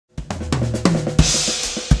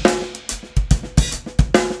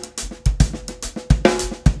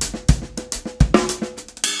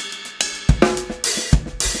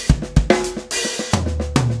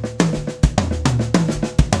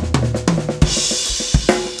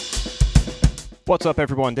What's up,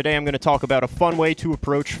 everyone? Today I'm going to talk about a fun way to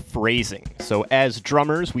approach phrasing. So as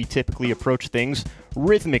drummers, we typically approach things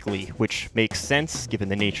rhythmically, which makes sense given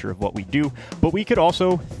the nature of what we do, but we could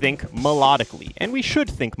also think melodically, and we should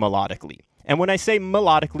think melodically. And when I say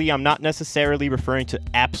melodically, I'm not necessarily referring to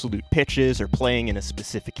absolute pitches or playing in a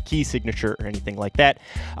specific key signature or anything like that.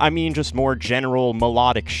 I mean just more general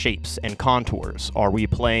melodic shapes and contours. Are we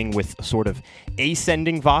playing with a sort of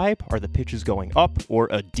ascending vibe? Are the pitches going up? Or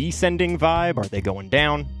a descending vibe? Are they going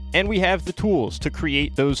down? And we have the tools to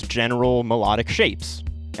create those general melodic shapes.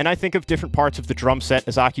 And I think of different parts of the drum set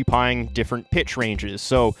as occupying different pitch ranges.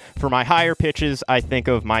 So for my higher pitches, I think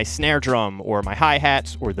of my snare drum or my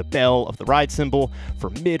hi-hats or the bell of the ride cymbal. For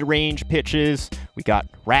mid-range pitches, we got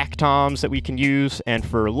rack toms that we can use. And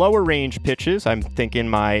for lower range pitches, I'm thinking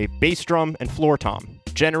my bass drum and floor tom.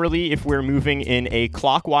 Generally, if we're moving in a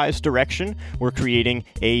clockwise direction, we're creating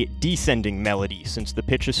a descending melody, since the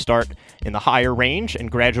pitches start in the higher range and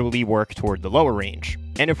gradually work toward the lower range.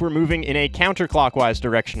 And if we're moving in a counterclockwise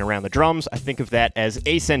direction around the drums, I think of that as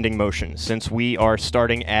ascending motion, since we are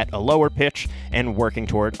starting at a lower pitch and working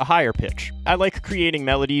toward a higher pitch. I like creating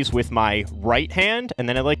melodies with my right hand, and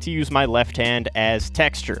then I like to use my left hand as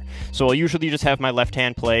texture. So I'll usually just have my left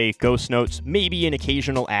hand play ghost notes, maybe an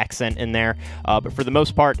occasional accent in there, but for the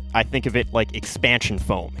most part, I think of it like expansion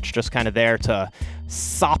foam. It's just kind of there to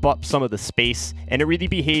sop up some of the space, and it really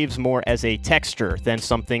behaves more as a texture than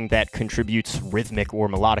something that contributes rhythmic or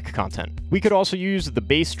melodic content. We could also use the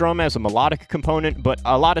bass drum as a melodic component, but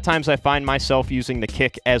a lot of times I find myself using the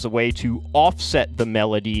kick as a way to offset the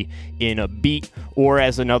melody in a beat, or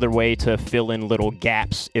as another way to fill in little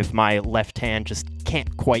gaps if my left hand just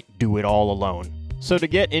can't quite do it all alone. So to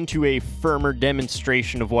get into a firmer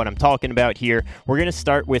demonstration of what I'm talking about here, we're going to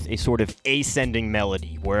start with a sort of ascending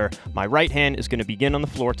melody, where my right hand is going to begin on the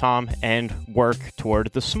floor tom and work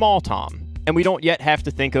toward the small tom. And we don't yet have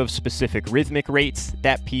to think of specific rhythmic rates.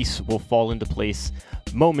 That piece will fall into place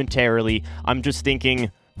momentarily. I'm just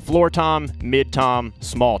thinking floor tom, mid tom,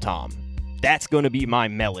 small tom. That's going to be my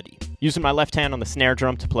melody. Using my left hand on the snare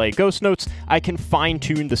drum to play ghost notes, I can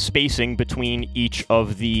fine-tune the spacing between each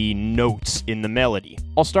of the notes in the melody.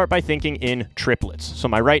 I'll start by thinking in triplets. So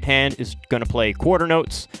my right hand is going to play quarter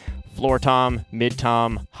notes, floor tom, mid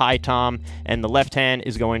tom, high tom, and the left hand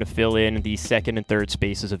is going to fill in the second and third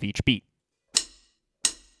spaces of each beat.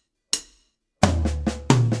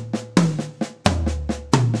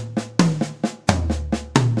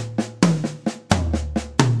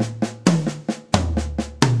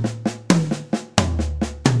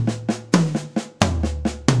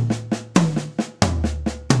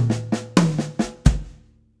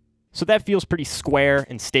 So that feels pretty square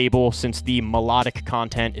and stable, since the melodic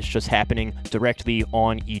content is just happening directly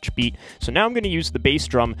on each beat. So now I'm going to use the bass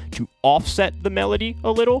drum to offset the melody a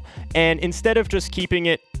little, and instead of just keeping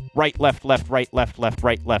it right, left, left, right, left, left,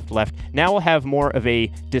 right, left, left, now we'll have more of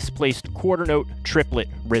a displaced quarter note triplet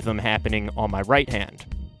rhythm happening on my right hand.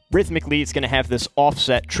 Rhythmically, it's going to have this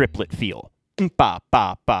offset triplet feel. Since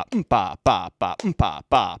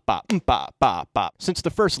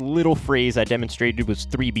the first little phrase I demonstrated was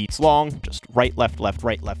 3 beats long, just right, left, left,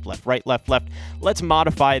 right, left, left, right, left, left, let's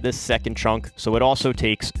modify this second chunk so it also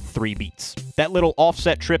takes 3 beats. That little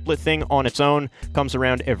offset triplet thing on its own comes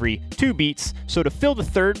around every 2 beats, so to fill the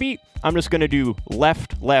third beat, I'm just going to do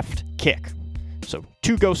left, left, kick. So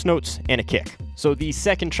 2 ghost notes and a kick. So the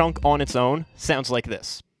second chunk on its own sounds like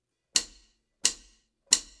this.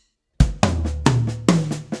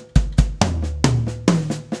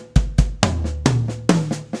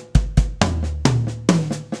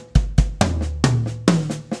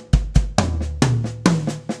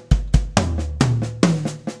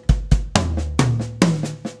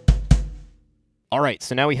 Alright,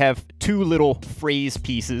 so now we have 2 little phrase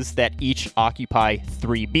pieces that each occupy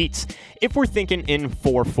 3 beats. If we're thinking in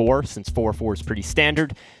 4/4, since 4/4 is pretty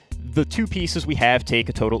standard, the 2 pieces we have take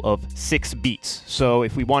a total of 6 beats. So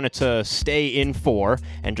if we wanted to stay in 4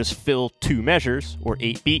 and just fill 2 measures, or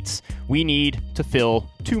 8 beats, we need to fill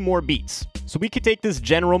 2 more beats. So we could take this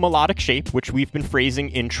general melodic shape, which we've been phrasing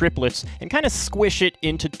in triplets, and kind of squish it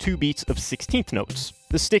into 2 beats of 16th notes.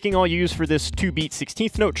 The sticking I'll use for this 2-beat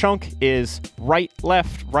 16th note chunk is right,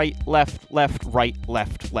 left, right, left, left, right,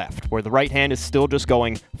 left, left, where the right hand is still just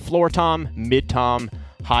going floor tom, mid tom,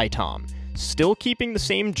 high tom. Still keeping the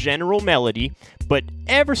same general melody, but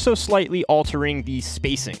ever so slightly altering the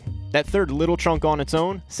spacing. That third little chunk on its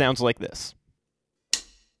own sounds like this.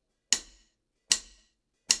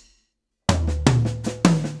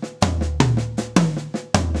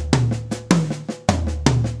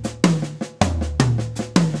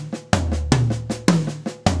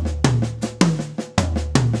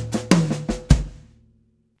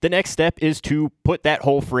 The next step is to put that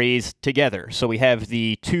whole phrase together. So we have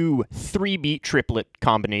the two 3-beat triplet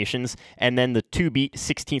combinations and then the 2-beat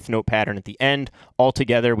 16th note pattern at the end. All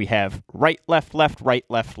together we have right, left, left, right,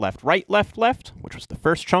 left, left, right, left, left, which was the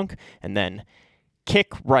first chunk, and then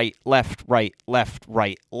kick, right, left, right, left,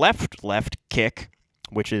 right, left, left, kick,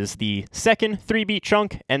 which is the second 3-beat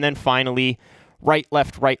chunk, and then finally right,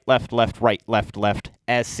 left, right, left, left, right, left, left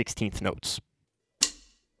as 16th notes.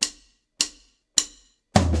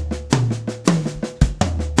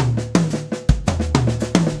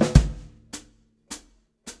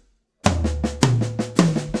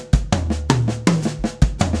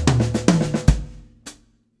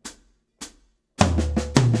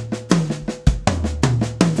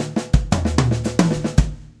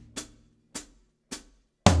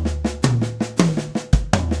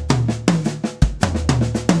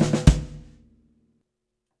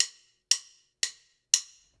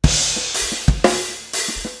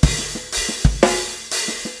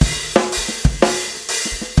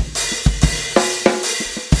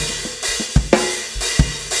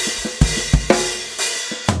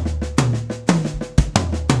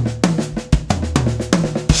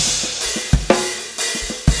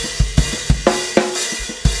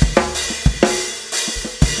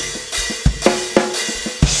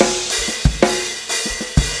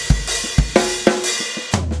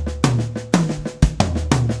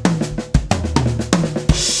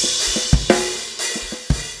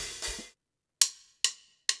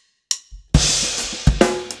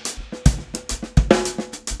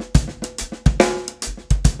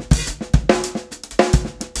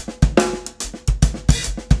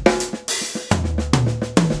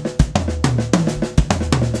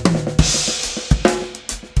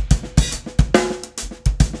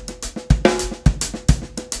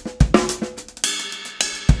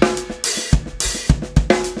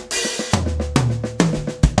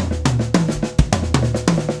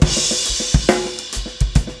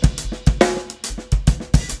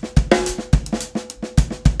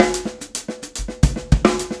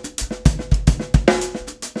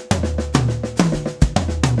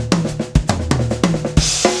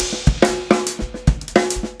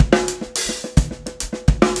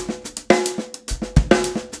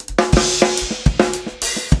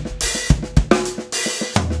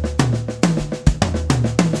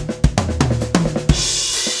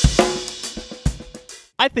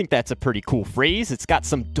 I think that's a pretty cool phrase. It's got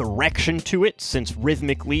some direction to it, since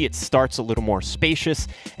rhythmically it starts a little more spacious,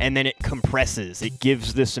 and then it compresses. It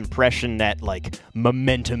gives this impression that, like,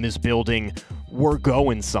 momentum is building, we're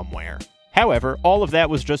going somewhere. However, all of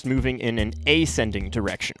that was just moving in an ascending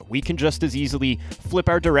direction. We can just as easily flip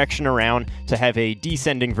our direction around to have a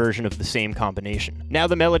descending version of the same combination. Now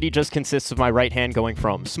the melody just consists of my right hand going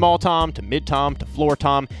from small tom to mid tom to floor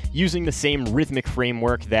tom, using the same rhythmic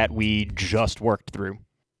framework that we just worked through.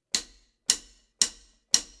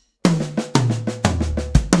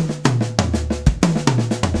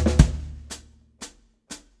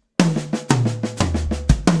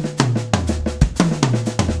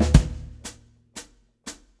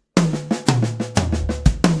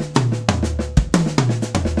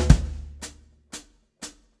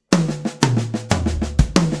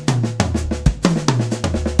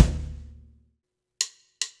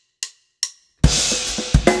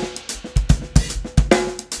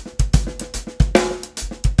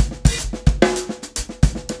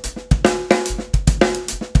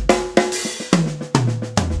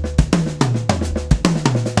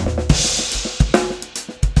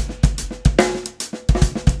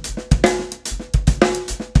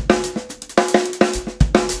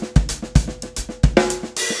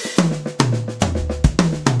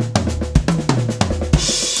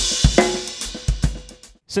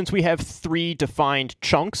 Since we have 3 defined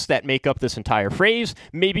chunks that make up this entire phrase,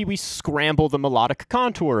 maybe we scramble the melodic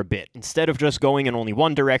contour a bit. Instead of just going in only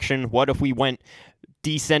one direction, what if we went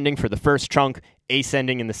descending for the first chunk,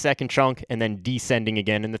 ascending in the second chunk, and then descending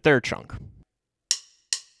again in the third chunk?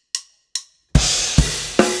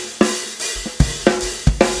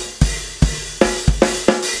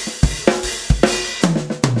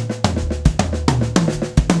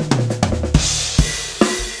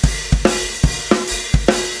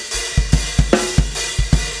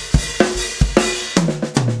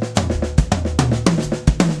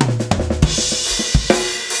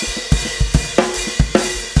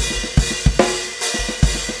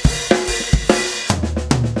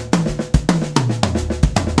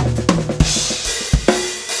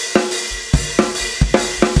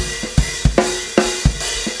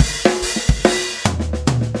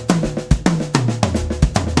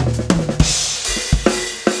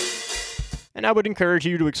 And I would encourage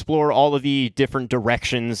you to explore all of the different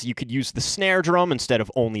directions. You could use the snare drum instead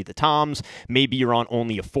of only the toms. Maybe you're on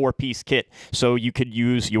only a 4-piece kit, so you could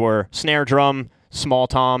use your snare drum, small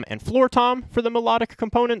tom, and floor tom for the melodic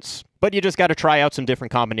components. But you just got to try out some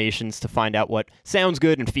different combinations to find out what sounds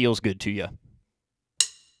good and feels good to you.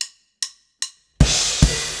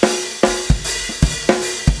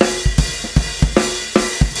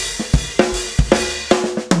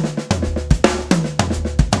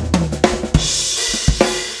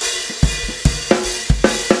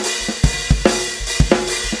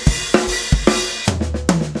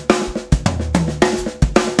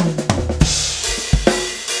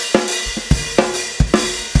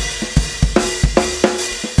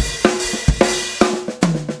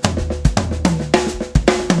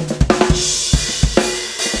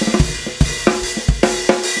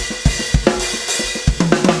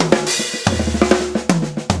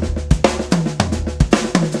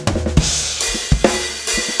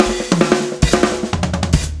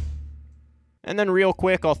 And then real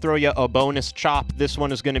quick, I'll throw you a bonus chop. This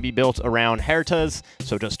one is going to be built around hertas,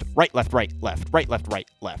 so just right, left, right, left, right, left, right,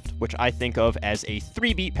 left, which I think of as a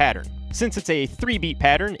 3-beat pattern. Since it's a 3-beat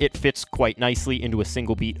pattern, it fits quite nicely into a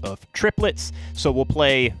single beat of triplets, so we'll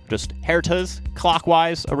play just hertas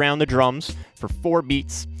clockwise around the drums for 4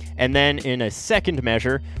 beats, and then in a second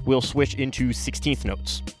measure, we'll switch into 16th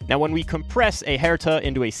notes. Now, when we compress a herta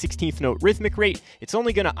into a 16th note rhythmic rate, it's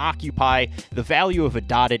only going to occupy the value of a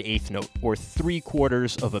dotted 8th note, or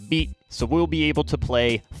 3/4 of a beat. So we'll be able to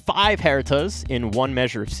play 5 hertas in one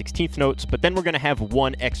measure of 16th notes, but then we're going to have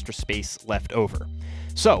 1 extra space left over.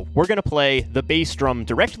 So we're going to play the bass drum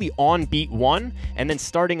directly on beat 1, and then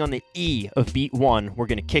starting on the E of beat 1, we're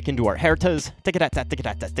going to kick into our hertas,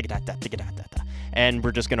 and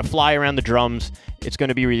we're just going to fly around the drums. It's going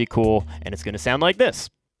to be really cool, and it's going to sound like this.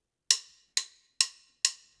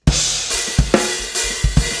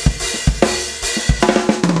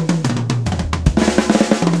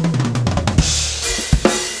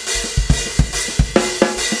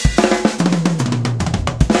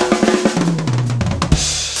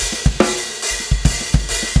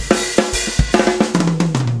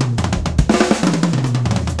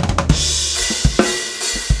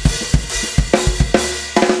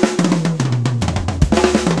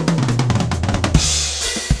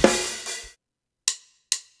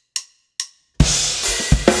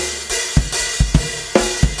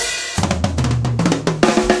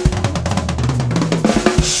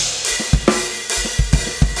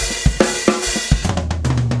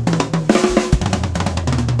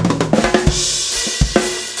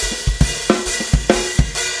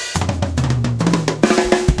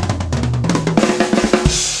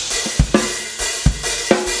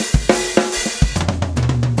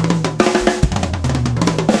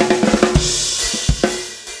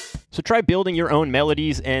 So try building your own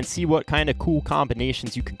melodies and see what kind of cool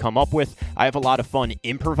combinations you can come up with. I have a lot of fun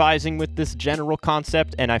improvising with this general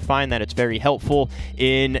concept, and I find that it's very helpful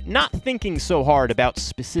in not thinking so hard about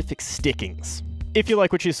specific stickings. If you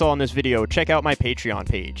like what you saw in this video, check out my Patreon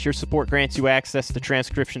page. Your support grants you access to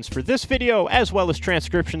transcriptions for this video, as well as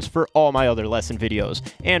transcriptions for all my other lesson videos.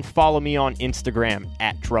 And follow me on Instagram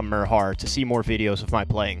 @drummerhar to see more videos of my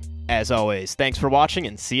playing. As always, thanks for watching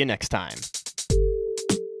and see you next time.